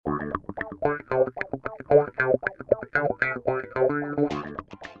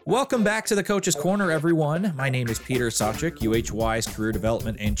Welcome back to the Coach's Corner, everyone. My name is Peter Sawchik, UHY's Career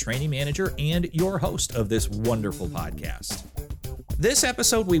Development and Training Manager, and your host of this wonderful podcast. This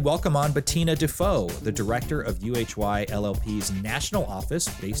episode, we welcome on Betina Dufault, the Director of UHY LLP's National Office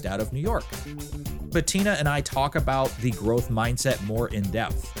based out of New York. Betina and I talk about the growth mindset more in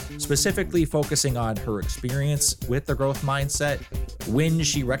depth, specifically focusing on her experience with the growth mindset, when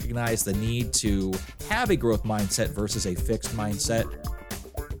she recognized the need to have a growth mindset versus a fixed mindset,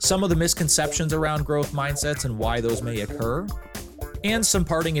 some of the misconceptions around growth mindsets and why those may occur, and some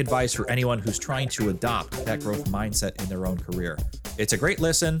parting advice for anyone who's trying to adopt that growth mindset in their own career. It's a great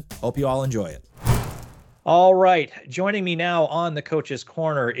listen. Hope you all enjoy it. All right. Joining me now on the Coach's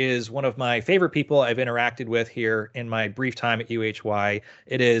Corner is one of my favorite people I've interacted with here in my brief time at UHY.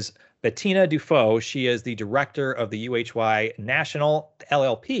 It is Betina Dufault. She is the Director of the UHY National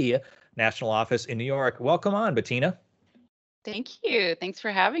LLP National Office in New York. Welcome on, Betina. Thank you. Thanks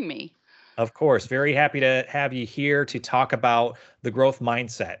for having me. Of course. Very happy to have you here to talk about the growth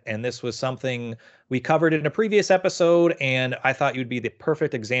mindset. And this was something we covered in a previous episode, and I thought you'd be the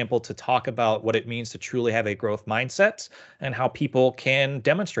perfect example to talk about what it means to truly have a growth mindset and how people can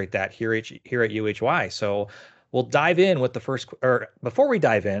demonstrate that here at UHY. So we'll dive in with the first, or before we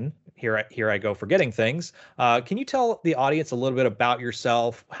dive in, here I go forgetting things. Can you tell the audience a little bit about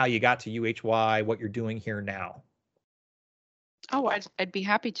yourself, how you got to UHY, what you're doing here now? Oh, I'd be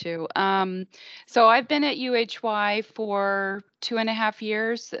happy to. So I've been at UHY for 2.5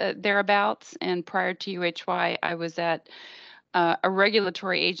 years, thereabouts. And prior to UHY, I was at a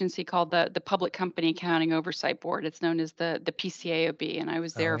regulatory agency called the Public Company Accounting Oversight Board. It's known as the PCAOB, and I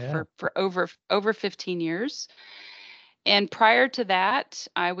was there for over 15 years. And prior to that,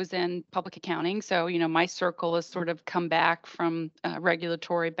 I was in public accounting. So, my circle has sort of come back from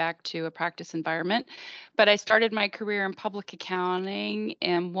regulatory back to a practice environment. But I started my career in public accounting,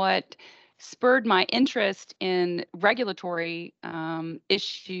 and what spurred my interest in regulatory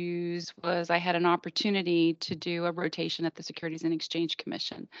issues was I had an opportunity to do a rotation at the Securities and Exchange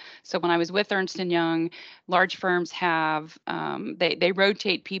Commission. So when I was with Ernst & Young, large firms have, they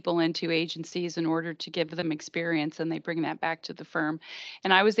rotate people into agencies in order to give them experience, and they bring that back to the firm.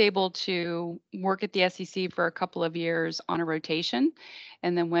 And I was able to work at the SEC for a couple of years on a rotation,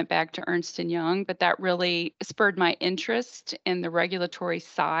 and then went back to Ernst & Young. But that really spurred my interest in the regulatory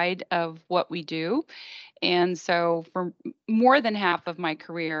side of what we do. And so for more than half of my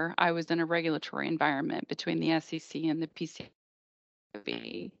career, I was in a regulatory environment between the SEC and the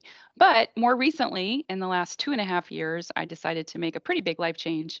PCAOB. But more recently, in the last 2.5 years, I decided to make a pretty big life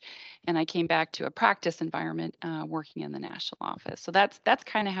change, and I came back to a practice environment working in the national office. So that's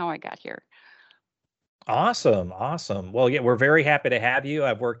kind of how I got here. Awesome. Well, yeah, we're very happy to have you.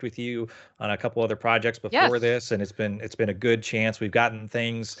 I've worked with you on a couple other projects before this, and it's been a good chance. We've gotten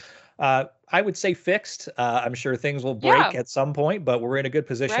things, I would say, fixed. I'm sure things will break at some point, but we're in a good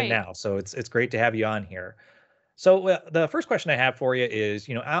position now. So it's great to have you on here. So the first question I have for you is,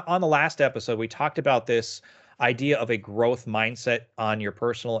 on the last episode, we talked about this idea of a growth mindset on your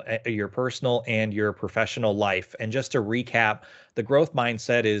personal and your professional life. And just to recap, the growth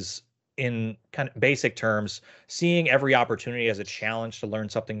mindset is, in kind of basic terms, seeing every opportunity as a challenge to learn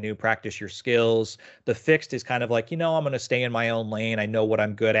something new, practice your skills. The fixed is kind of like, I'm going to stay in my own lane. I know what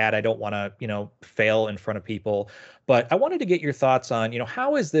I'm good at. I don't want to, fail in front of people. But I wanted to get your thoughts on,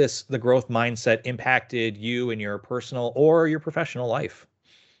 how has the growth mindset impacted you in your personal or your professional life?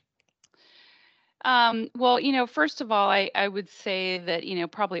 Well, first of all, I would say that,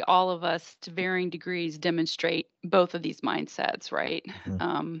 probably all of us to varying degrees demonstrate both of these mindsets, right?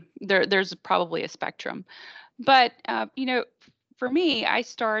 Mm-hmm. There's probably a spectrum. But, for me, I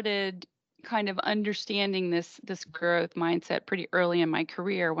started kind of understanding this growth mindset pretty early in my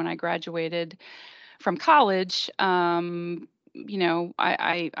career. When I graduated from college, I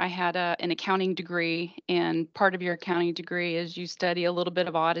had an accounting degree, and part of your accounting degree is you study a little bit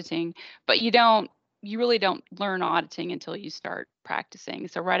of auditing, but you really don't learn auditing until you start practicing.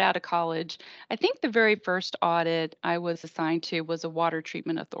 So right out of college, I think the very first audit I was assigned to was a water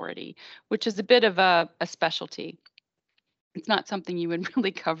treatment authority, which is a bit of a specialty. It's not something you would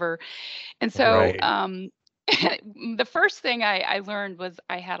really cover. And so the first thing I learned was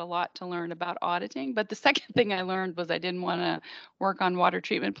I had a lot to learn about auditing, but the second thing I learned was I didn't want to work on water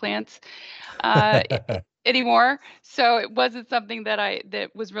treatment plants anymore. So it wasn't something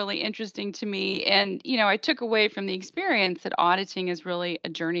that was really interesting to me. And, I took away from the experience that auditing is really a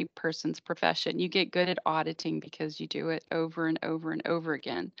journey person's profession. You get good at auditing because you do it over and over and over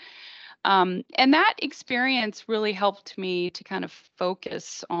again. And that experience really helped me to kind of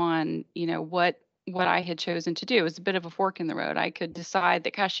focus on, what what I had chosen to do. It was a bit of a fork in the road. I could decide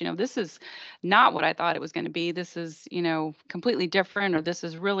that, gosh, this is not what I thought it was going to be. This is, completely different, or this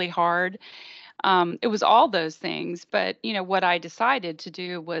is really hard. It was all those things, but what I decided to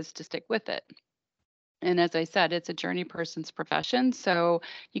do was to stick with it. And as I said, it's a journey person's profession. So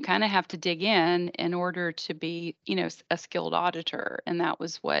you kind of have to dig in order to be, a skilled auditor. And that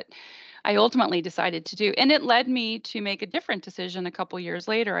was what I ultimately decided to do. And it led me to make a different decision a couple years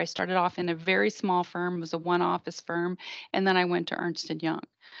later. I started off in a very small firm, it was a one office firm. And then I went to Ernst and Young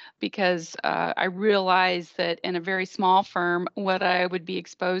because I realized that in a very small firm, what I would be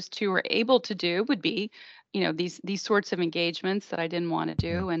exposed to or able to do would be these sorts of engagements that I didn't want to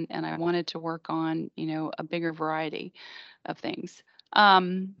Mhm. do, and I wanted to work on a bigger variety of things.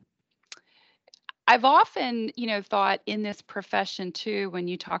 um, I've often thought in this profession too, when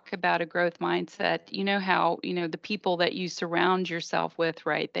you talk about a growth mindset, how the people that you surround yourself with,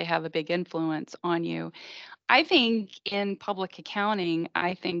 right, they have a big influence on you. I think in public accounting,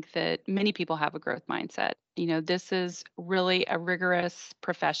 I think that many people have a growth mindset. This is really a rigorous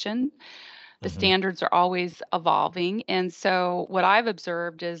profession. The Mhm. standards are always evolving. And so what I've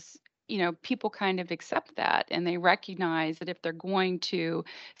observed is, people kind of accept that, and they recognize that if they're going to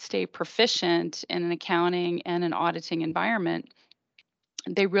stay proficient in an accounting and an auditing environment,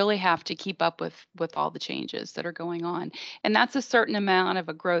 they really have to keep up with all the changes that are going on. And that's a certain amount of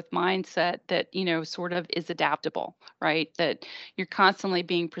a growth mindset that sort of is adaptable, right? That you're constantly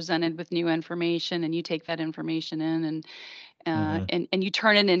being presented with new information, and you take that information in, Mhm. and you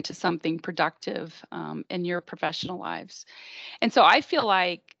turn it into something productive in your professional lives. And so I feel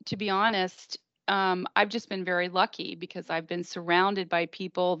like, to be honest, I've just been very lucky because I've been surrounded by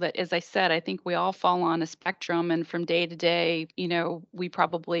people that, as I said, I think we all fall on a spectrum. And from day to day, we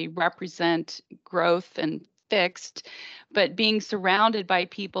probably represent growth and fixed. But being surrounded by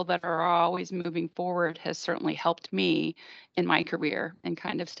people that are always moving forward has certainly helped me in my career and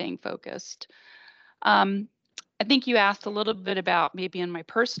kind of staying focused. Um, I think you asked a little bit about maybe in my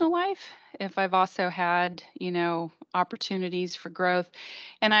personal life, if I've also had, opportunities for growth.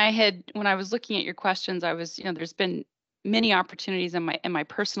 And when I was looking at your questions, I was, there's been many opportunities in my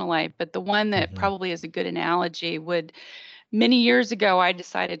personal life, but the one that Mhm. probably is a good analogy many years ago, I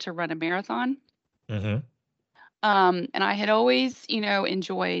decided to run a marathon. Mhm. And I had always,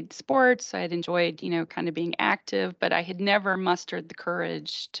 enjoyed sports. I had enjoyed, kind of being active, but I had never mustered the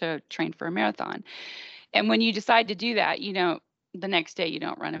courage to train for a marathon. And when you decide to do that, the next day you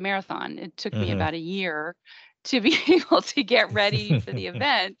don't run a marathon. It took me Mhm. about a year to be able to get ready for the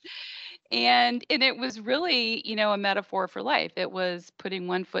event. And it was really, a metaphor for life. It was putting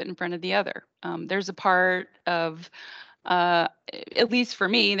one foot in front of the other. There's a part of uh, at least for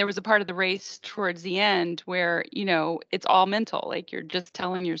me, there was a part of the race towards the end where, it's all mental. Like you're just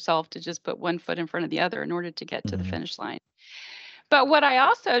telling yourself to just put one foot in front of the other in order to get to the Mhm. finish line. But what I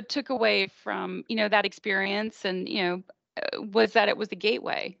also took away from, that experience and, was that it was a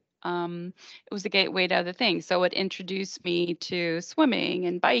gateway. It was a gateway to other things. So it introduced me to swimming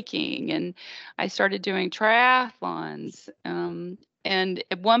and biking, and I started doing triathlons. And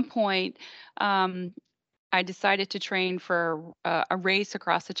at one point, um, I decided to train for a race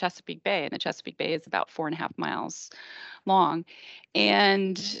across the Chesapeake Bay, and the Chesapeake Bay is about 4.5 miles long.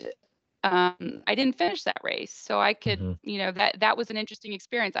 And I didn't finish that race. So I could, Mhm. that was an interesting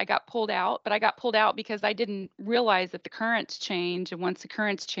experience. I got pulled out, but I got pulled out because I didn't realize that the currents change. And once the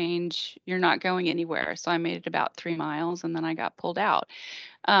currents change, you're not going anywhere. So I made it about 3 miles, and then I got pulled out.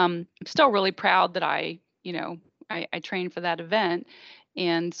 I'm still really proud that I trained for that event.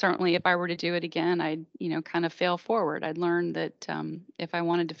 And certainly if I were to do it again, I'd, kind of fail forward. I'd learn that if I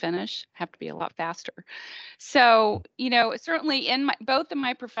wanted to finish, I have to be a lot faster. So, certainly both in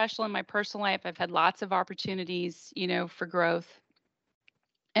my professional and my personal life, I've had lots of opportunities, for growth.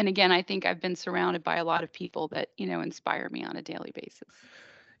 And again, I think I've been surrounded by a lot of people that, inspire me on a daily basis.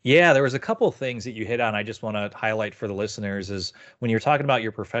 Yeah, there was a couple of things that you hit on I just want to highlight for the listeners is when you're talking about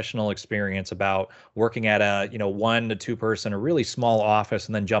your professional experience about working at a, 1 to 2 person, a really small office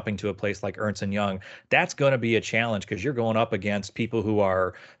and then jumping to a place like Ernst and Young, that's going to be a challenge because you're going up against people who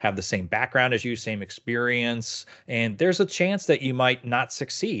have the same background as you, same experience, and there's a chance that you might not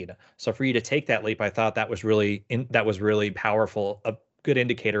succeed. So for you to take that leap, I thought that was really powerful, a good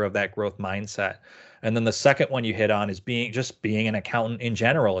indicator of that growth mindset. And then the second one you hit on is being an accountant in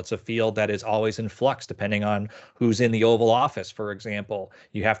general. It's a field that is always in flux depending on who's in the Oval Office, for example.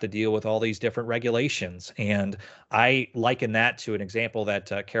 You have to deal with all these different regulations. And I liken that to an example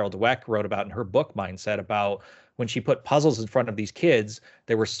that Carol Dweck wrote about in her book Mindset about when she put puzzles in front of these kids,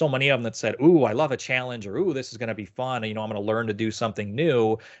 there were so many of them that said, "Ooh, I love a challenge," or "Ooh, this is going to be fun. I'm going to learn to do something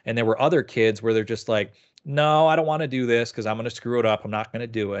new." And there were other kids where they're just like, "No, I don't want to do this because I'm going to screw it up. I'm not going to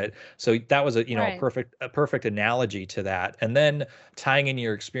do it." So that was a Right. perfect analogy to that. And then tying in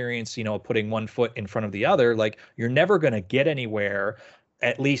your experience, putting one foot in front of the other, like you're never going to get anywhere,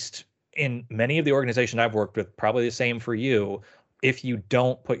 at least in many of the organizations I've worked with, probably the same for you, if you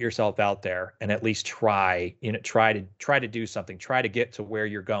don't put yourself out there and at least try to do something, try to get to where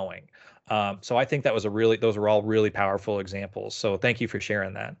you're going. So I think those are all really powerful examples. So thank you for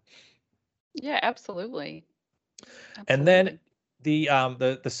sharing that. Yeah, absolutely. And then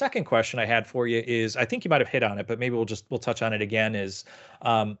Absolutely. the second question I had for you is, I think you might have hit on it, but maybe we'll touch on it again, is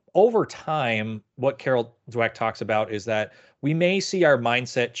over time, what Carol Dweck talks about is that we may see our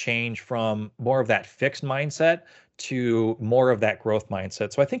mindset change from more of that fixed mindset to more of that growth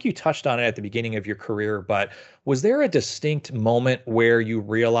mindset. So I think you touched on it at the beginning of your career, but was there a distinct moment where you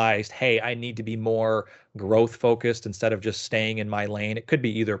realized, hey, I need to be more growth focused instead of just staying in my lane? It could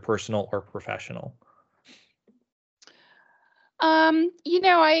be either personal or professional.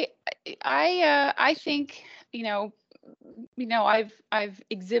 I think, I've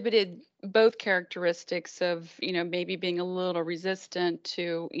exhibited both characteristics of, maybe being a little resistant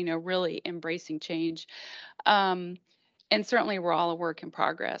to, really embracing change. Um, and certainly we're all a work in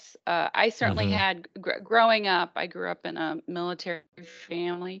progress. I certainly Hmm. had growing up, I grew up in a military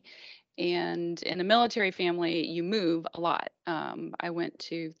family, and in a military family, you move a lot. I went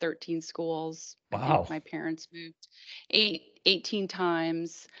to 13 schools. I think Wow. my parents moved 18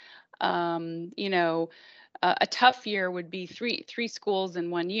 times. You know, a tough year would be three schools in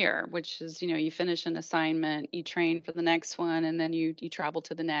 1 year, which is, you finish an assignment, you train for the next one, and then you travel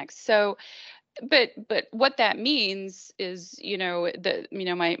to the next. So but what that means is,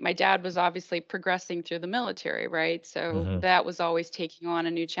 my dad was obviously progressing through the military, right? So Hmm. that was always taking on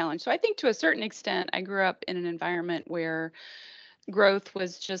a new challenge. So I think to a certain extent I grew up in an environment where growth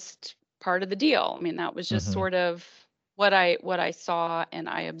was just part of the deal. I mean, that was just Hmm. sort of what I saw and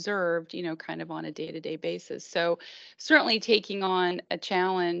I observed, kind of on a day-to-day basis. So certainly taking on a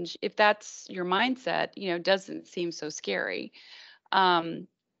challenge, if that's your mindset, doesn't seem so scary. Um,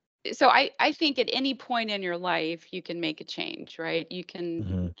 so I think at any point in your life you can make a change, right?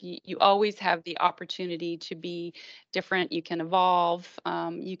 Hmm. You always have the opportunity to be different. You can evolve.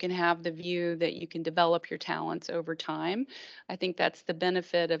 You can have the view that you can develop your talents over time. I think that's the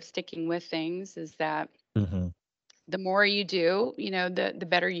benefit of sticking with things, is that Hmm. the more you do, the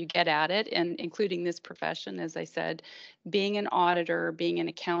better you get at it. And including this profession, as I said, being an auditor, being an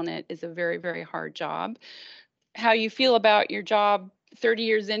accountant is a very, very hard job. How you feel about your job 30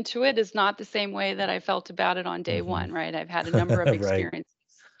 years into it is not the same way that I felt about it on day Hmm. one, right? I've had a number of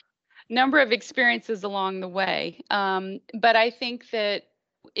experiences along the way. But I think that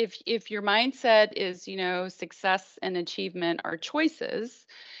if your mindset is, success and achievement are choices,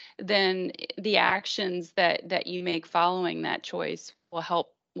 then the actions that you make following that choice will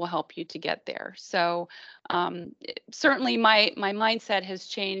help you to get there. So certainly my mindset has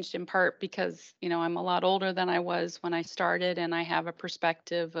changed in part because I'm a lot older than I was when I started, and I have a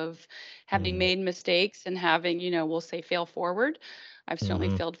perspective of having Hmm. made mistakes and having, we'll say, fail forward. I've certainly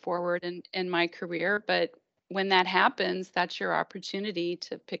Hmm. failed forward in my career, but when that happens, that's your opportunity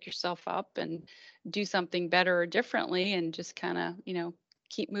to pick yourself up and do something better or differently, and just kind of,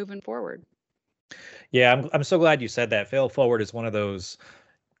 keep moving forward. Yeah, I'm so glad you said that. Fail forward is one of those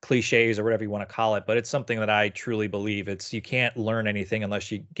cliches or whatever you want to call it, but it's something that I truly believe. It's You can't learn anything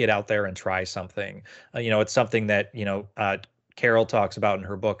unless you get out there and try something. It's something that Carol talks about in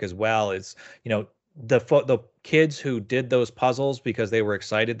her book as well. Is the kids who did those puzzles because they were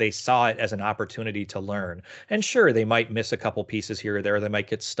excited, they saw it as an opportunity to learn. And sure, they might miss a couple pieces here or there, they might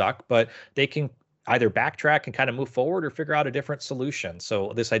get stuck, but they can either backtrack and kind of move forward or figure out a different solution.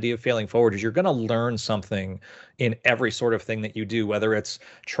 So this idea of failing forward is you're going to learn something in every sort of thing that you do, whether it's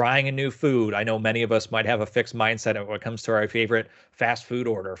trying a new food. I know many of us might have a fixed mindset when it comes to our favorite fast food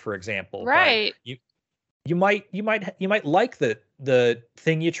order, for example, but Right. you might like the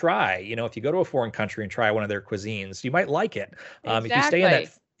thing you try. If you go to a foreign country and try one of their cuisines, you might like it. If you stay in that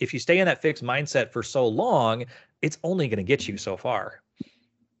Exactly. if you stay in that fixed mindset for so long, it's only going to get you so far.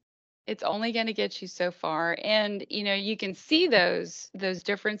 It's only going to get you so far. And, you can see those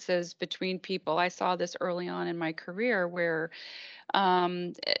differences between people. I saw this early on in my career where,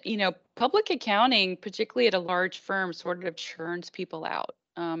 public accounting, particularly at a large firm, sort of churns people out.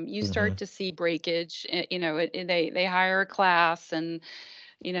 You Hmm. start to see breakage. They hire a class, and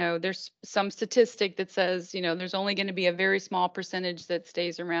There's some statistic that says, there's only going to be a very small percentage that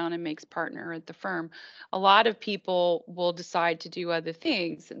stays around and makes partner at the firm. A lot of people will decide to do other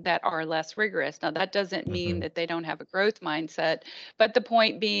things that are less rigorous. Now, that doesn't mean Hmm. that they don't have a growth mindset, but the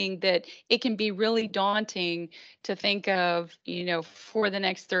point being that it can be really daunting to think of, for the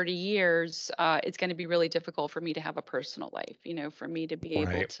next 30 years, it's going to be really difficult for me to have a personal life, for me to be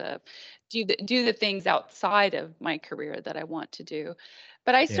able Right. to do the things outside of my career that I want to do.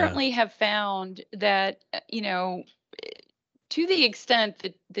 But I Yeah. certainly have found that, to the extent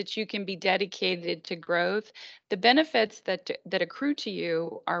that you can be dedicated to growth, the benefits that accrue to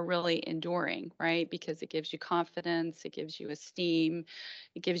you are really enduring, right? Because it gives you confidence, it gives you esteem,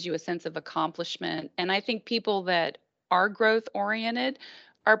 it gives you a sense of accomplishment. And I think people that are growth oriented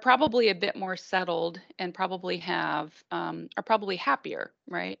are probably a bit more settled and probably are probably happier,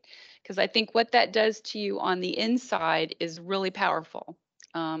 right? Because I think what that does to you on the inside is really powerful.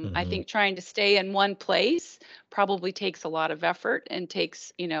 I Hmm. think trying to stay in one place probably takes a lot of effort and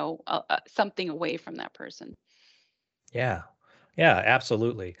takes, something away from that person. Yeah. Yeah,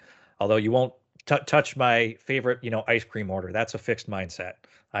 absolutely. Although you won't touch my favorite, ice cream order. That's a fixed mindset.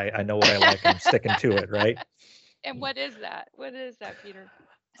 I know what I like and I'm sticking to it, right? And what is that? What is that, Peter?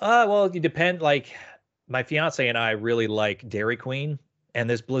 Well, you depend. Like my fiance and I really like Dairy Queen, and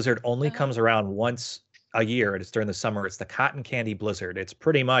this blizzard only Uh-huh. comes around once a year, and it's during the summer. It's the cotton candy blizzard. It's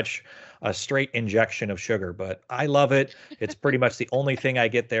pretty much a straight injection of sugar, but I love it. It's pretty much the only thing I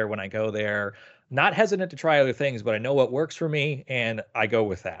get there when I go there. Not hesitant to try other things, but I know what works for me, and I go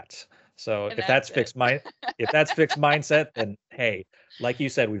with that. So And that's it. if that's fixed mindset, then hey, like you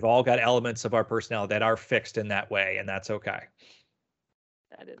said, we've all got elements of our personality that are fixed in that way, and that's okay.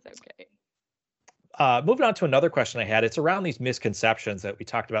 That is okay. Moving on to another question I had, it's around these misconceptions that we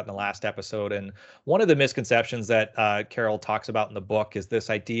talked about in the last episode. And one of the misconceptions that Carol talks about in the book is this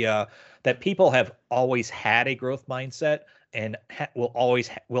idea that people have always had a growth mindset and will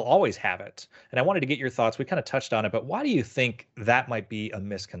always have it. And I wanted to get your thoughts. We kind of touched on it, but why do you think that might be a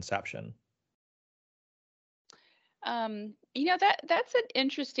misconception? That's an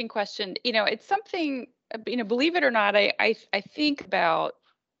interesting question. It's something, believe it or not, I think about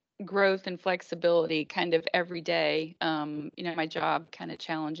growth and flexibility kind of every day. My job kind of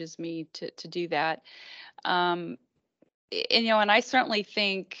challenges me to do that. Um, and I certainly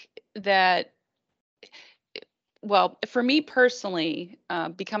think that, well, for me personally,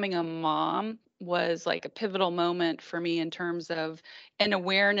 becoming a mom was like a pivotal moment for me in terms of an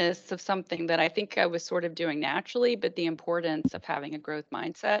awareness of something that I think I was sort of doing naturally, but the importance of having a growth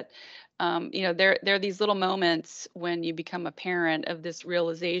mindset. There are these little moments when you become a parent of this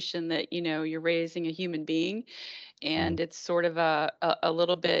realization that, you're raising a human being, and it's sort of a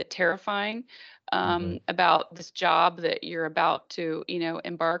little bit terrifying, Mm-hmm. about this job that you're about to,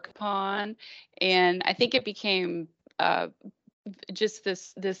 embark upon. And I think it became, just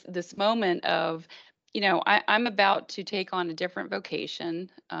this moment of, I'm about to take on a different vocation.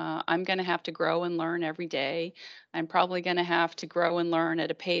 I'm going to have to grow and learn every day. I'm probably going to have to grow and learn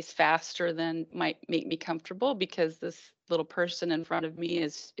at a pace faster than might make me comfortable, because this little person in front of me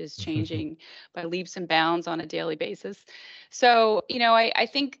is changing by leaps and bounds on a daily basis. So, I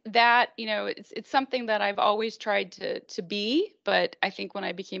think that, it's something that I've always tried to be, but I think when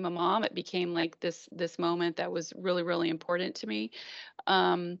I became a mom, it became like this moment that was really, really important to me.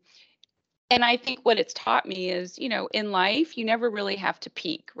 Um, and I think what it's taught me is, in life, you never really have to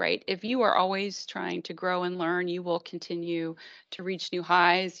peak, right? If you are always trying to grow and learn, you will continue to reach new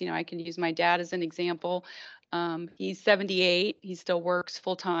highs. I can use my dad as an example. He's 78. He still works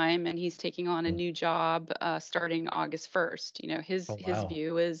full time, and he's taking on a new job, starting August 1st. His Oh, his wow.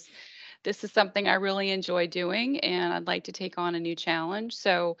 view is, this is something I really enjoy doing, and I'd like to take on a new challenge.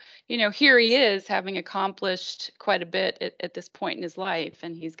 So, here he is, having accomplished quite a bit at this point in his life,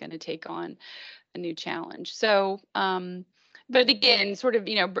 and he's going to take on a new challenge. So, but again, sort of,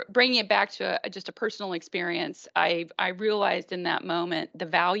 bringing it back to just a personal experience, I realized in that moment the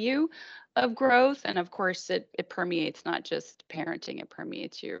value of growth, and of course, it permeates not just parenting; it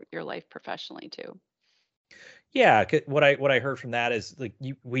permeates your life professionally too. Yeah, what I heard from that is like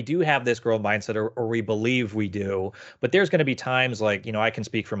we do have this growth mindset, or we believe we do, but there's going to be times like I can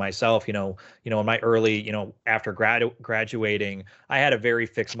speak for myself. In my early after graduating, I had a very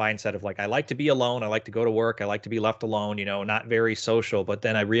fixed mindset of like I like to be alone, I like to go to work, I like to be left alone. Not very social. But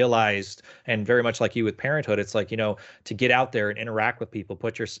then I realized, and very much like you with parenthood, it's like to get out there and interact with people,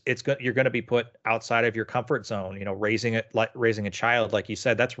 you're going to be put outside of your comfort zone. Raising a child, like you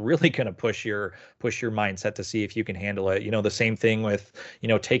said, that's really going to push your mindset to see see if you can handle it. The same thing with,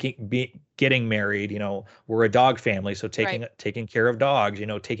 getting married. We're a dog family, so Right. taking care of dogs,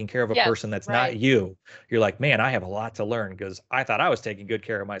 taking care of a Yes. person that's not Right. you. You're like, man, I have a lot to learn because I thought I was taking good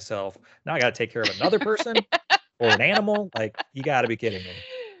care of myself. Now I got to take care of another person or an animal. Like, you got to be kidding me.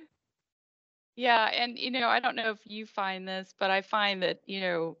 Yeah, and I don't know if you find this, but I find that,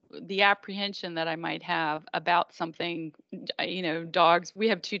 the apprehension that I might have about something, dogs, we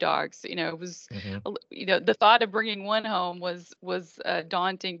have two dogs, it was, Hmm. the thought of bringing one home was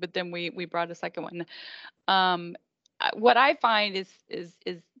daunting, but then we brought a second one. Um, what I find is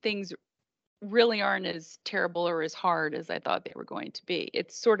things really aren't as terrible or as hard as I thought they were going to be.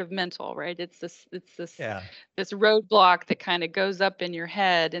 It's sort of mental, right? Yeah. This roadblock that kind of goes up in your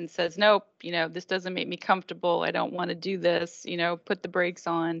head and says, "Nope, this doesn't make me comfortable. I don't want to do this, put the brakes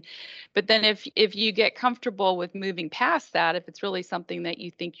on." But then if you get comfortable with moving past that, if it's really something that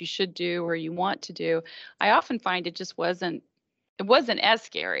you think you should do or you want to do, I often find it wasn't as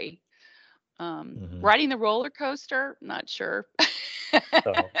scary. Hmm. Riding the roller coaster, not sure.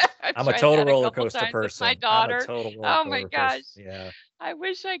 So I've I'm a tried total that a roller couple coaster times with my person. I'm a daughter. total roller Oh my coaster person. gosh. Yeah. I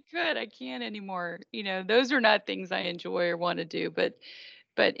wish I could. I can't anymore. Those are not things I enjoy or want to do, but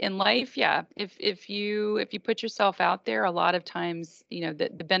in life, yeah, if you put yourself out there, a lot of times,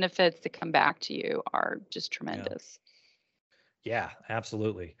 the benefits that come back to you are just Yeah. tremendous. Yeah,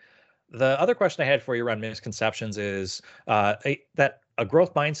 absolutely. The other question I had for you around misconceptions is that a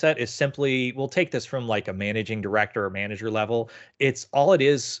growth mindset is simply, we'll take this from like a managing director or manager level. It's all it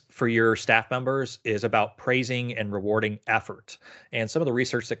is for your staff members is about praising and rewarding effort. And some of the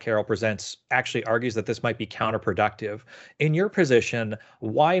research that Carol presents actually argues that this might be counterproductive. In your position,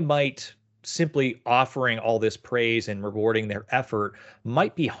 why might simply offering all this praise and rewarding their effort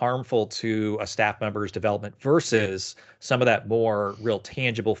might be harmful to a staff member's development versus some of that more real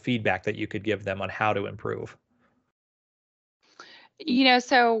tangible feedback that you could give them on how to improve?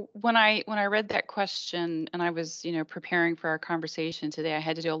 So when I read that question and I was, preparing for our conversation today, I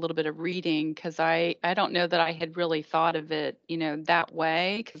had to do a little bit of reading because I don't know that I had really thought of it, that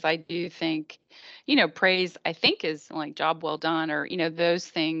way. Because I do think, praise I think is like job well done, or those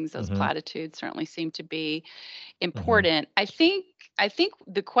things, those Hmm. platitudes certainly seem to be Hmm. important. I think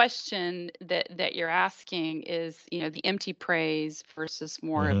the question that you're asking is, the empty praise versus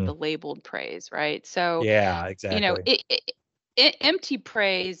more of Hmm. the labeled praise, right? So Yeah, you know exactly. empty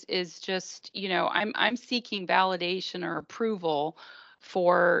praise is just, I'm seeking validation or approval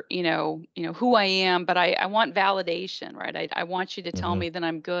for, who I am, but I want validation, right? I want you to tell Hmm. me that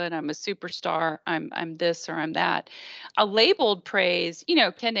I'm good, I'm a superstar, I'm this or I'm that. A labeled praise,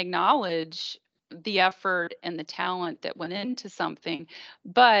 can acknowledge the effort and the talent that went into something,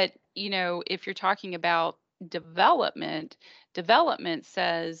 but if you're talking about development, development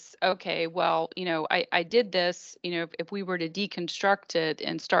says, okay, well, I did this, if we were to deconstruct it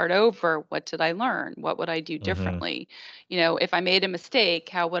and start over, what did I learn? What would I do Hmm. differently? If I made a mistake,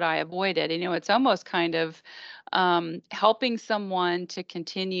 how would I avoid it? It's almost kind of helping someone to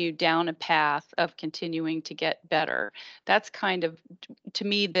continue down a path of continuing to get better. That's kind of, to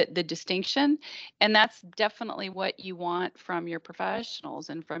me, the distinction. And that's definitely what you want from your professionals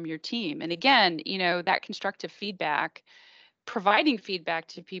and from your team. And again, that constructive feedback, providing feedback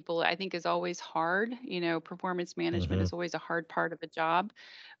to people, I think, is always hard. Performance management Hmm. is always a hard part of a job.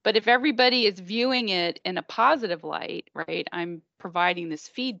 But if everybody is viewing it in a positive light, right? I'm providing this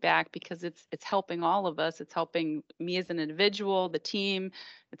feedback because it's helping all of us. It's helping me as an individual, the team,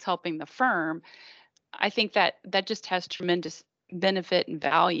 it's helping the firm. I think that just has tremendous benefit and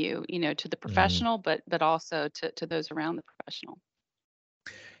value, to the Hmm. professional, but also to those around the professional.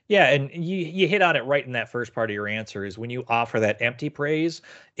 Yeah, and you hit on it right in that first part of your answer is when you offer that empty praise,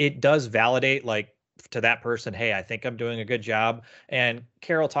 it does validate like to that person, hey, I think I'm doing a good job. And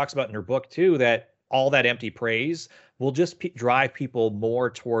Carol talks about in her book too that all that empty praise will just drive people more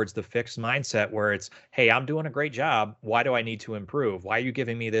towards the fixed mindset where it's, hey, I'm doing a great job. Why do I need to improve? Why are you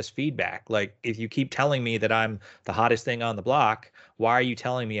giving me this feedback? Like if you keep telling me that I'm the hottest thing on the block, why are you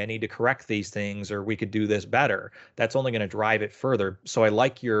telling me I need to correct these things or we could do this better? That's only going to drive it further. So I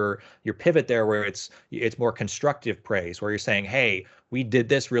like your pivot there where it's more constructive praise where you're saying, "Hey, we did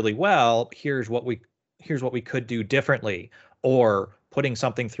this really well. Here's what we could do differently." Or putting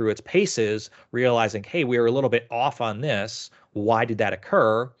something through its paces, realizing, "Hey, we were a little bit off on this. Why did that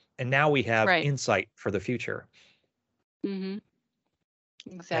occur?" And now we have Right. insight for the future. Hmm.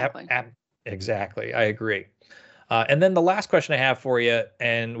 Ab- Exactly. ab- exactly. I agree. And then the last question I have for you,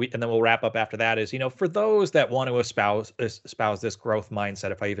 and then we'll wrap up after that, is, for those that want to espouse this growth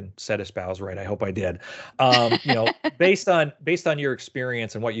mindset, if I even said espouse right, I hope I did. Based on your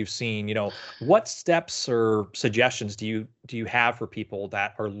experience and what you've seen, what steps or suggestions do you have for people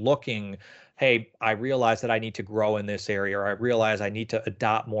that are looking, hey, I realize that I need to grow in this area, or I realize I need to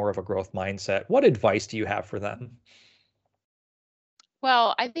adopt more of a growth mindset. What advice do you have for them?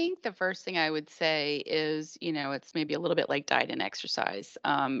 Well, I think the first thing I would say is, it's maybe a little bit like diet and exercise.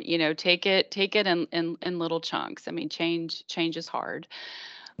 Take it in little chunks. I mean, change is hard.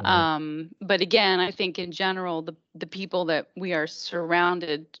 Hmm. But again, I think in general, the people that we are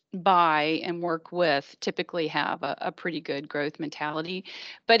surrounded by and work with typically have a pretty good growth mentality.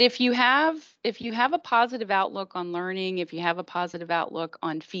 But if you have a positive outlook on learning, if you have a positive outlook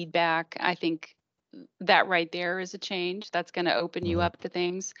on feedback, I think that right there is a change that's going to open you Hmm. up to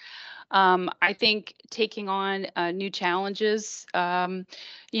things. I think taking on new challenges.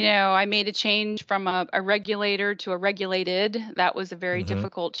 I made a change from a regulator to a regulated. That was a very Hmm.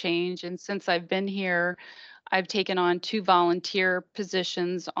 difficult change. And since I've been here, I've taken on two volunteer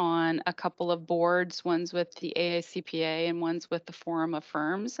positions on a couple of boards. One's with the AICPA and one's with the Forum of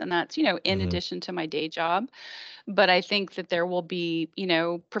Firms. And that's, in Hmm. addition to my day job. But I think that there will be,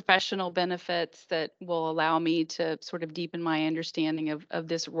 professional benefits that will allow me to sort of deepen my understanding of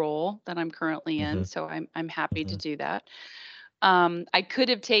this role that I'm currently in. Hmm. So I'm happy to Hmm. do that. I could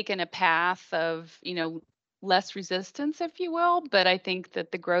have taken a path of, less resistance, if you will, but I think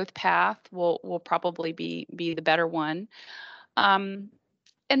that the growth path will probably be the better one. Um,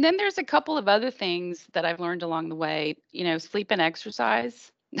 and then there's a couple of other things that I've learned along the way. Sleep and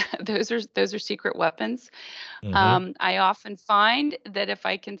exercise. Those are secret weapons. Hmm. I often find that if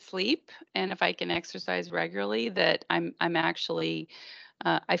I can sleep and if I can exercise regularly, that I'm actually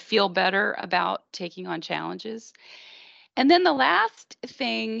I feel better about taking on challenges. And then the last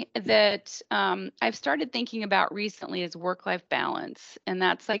thing that I've started thinking about recently is work-life balance, and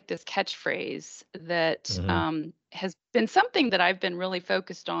that's like this catchphrase that Hmm. has been something that I've been really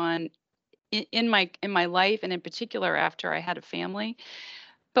focused on in my life, and in particular after I had a family.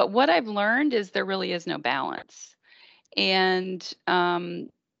 But what I've learned is there really is no balance. And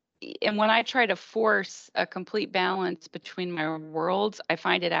and when I try to force a complete balance between my worlds, I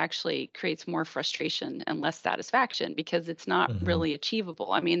find it actually creates more frustration and less satisfaction because it's not Hmm. really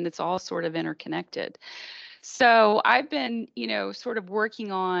achievable. I mean, it's all sort of interconnected. So I've been, sort of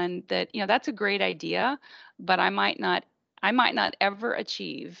working on that, that's a great idea, but I might not ever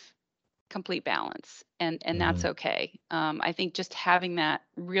achieve complete balance, and that's Hmm. okay. I think just having that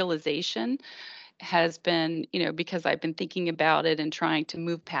realization has been, because I've been thinking about it and trying to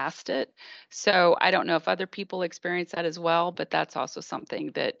move past it. So I don't know if other people experience that as well, but that's also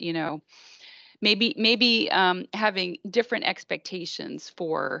something that, maybe having different expectations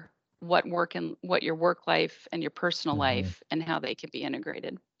for what your work life and your personal Hmm. life and how they can be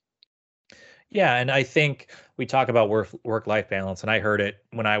integrated. Yeah, and I think we talk about work life balance, and I heard it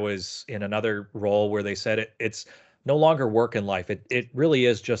when I was in another role where they said it's no longer work and life. It really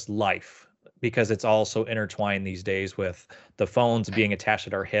is just life, because it's all so intertwined these days with the phones being attached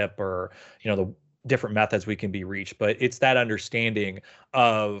at our hip, or the different methods we can be reached. But it's that understanding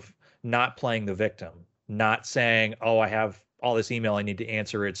of not playing the victim, not saying, "Oh, I have all this email I need to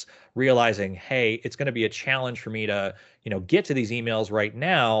answer." It's realizing, "Hey, it's going to be a challenge for me to get to these emails right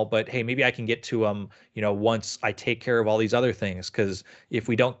now, but hey, maybe I can get to them, once I take care of all these other things." Because if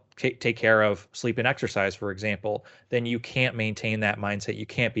we don't take care of sleep and exercise, for example, then you can't maintain that mindset. You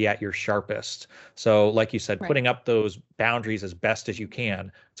can't be at your sharpest. So, like you said, Right. putting up those boundaries as best as you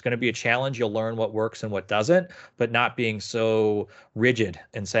can. It's going to be a challenge. You'll learn what works and what doesn't, but not being so rigid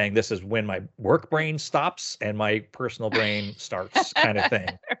and saying this is when my work Right. brain stops and my personal brain starts, kind of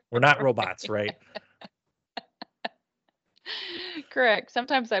thing. We're not robots, right? Correct.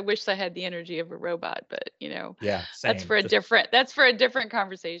 Sometimes I wish I had the energy of a robot, but Yeah, that's same. for a Just different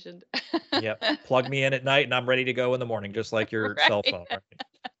conversation. yep. Plug me in at night and I'm ready to go in the morning, just like your cell Right. phone, right?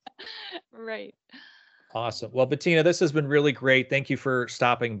 Right. Awesome. Well, Bettina, this has been really great. Thank you for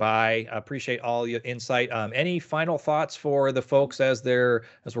stopping by. I appreciate all your insight. Any final thoughts for the folks as we're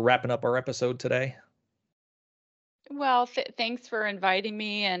wrapping up our episode today? Well, thanks for inviting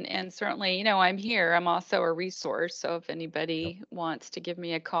me, and certainly, I'm here. I'm also a resource, so if Yep. anybody wants to give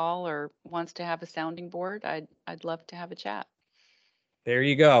me a call or wants to have a sounding board, I'd love to have a chat. There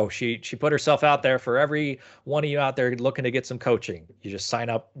you go. She put herself out there for every one of you out there looking to get some coaching. You just sign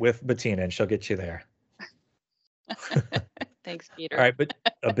up with Bettina and she'll get you there. Thanks, All Peter. right, but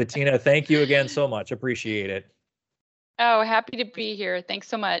Bettina, thank you again so much. Appreciate it. Oh, happy to be here. Thanks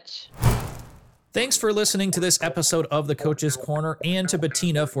so much. Thanks for listening to this episode of The Coach's Corner, and to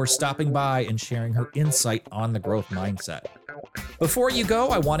Betina for stopping by and sharing her insight on the growth mindset. Before you go,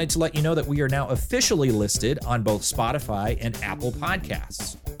 I wanted to let you know that we are now officially listed on both Spotify and Apple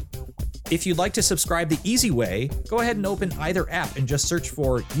Podcasts. If you'd like to subscribe the easy way, go ahead and open either app and just search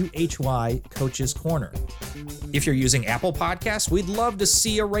for UHY Coach's Corner. If you're using Apple Podcasts, we'd love to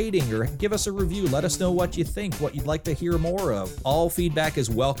see a rating or give us a review. Let us know what you think, what you'd like to hear more of. All feedback is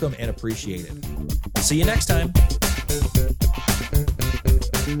welcome and appreciated. See you next time.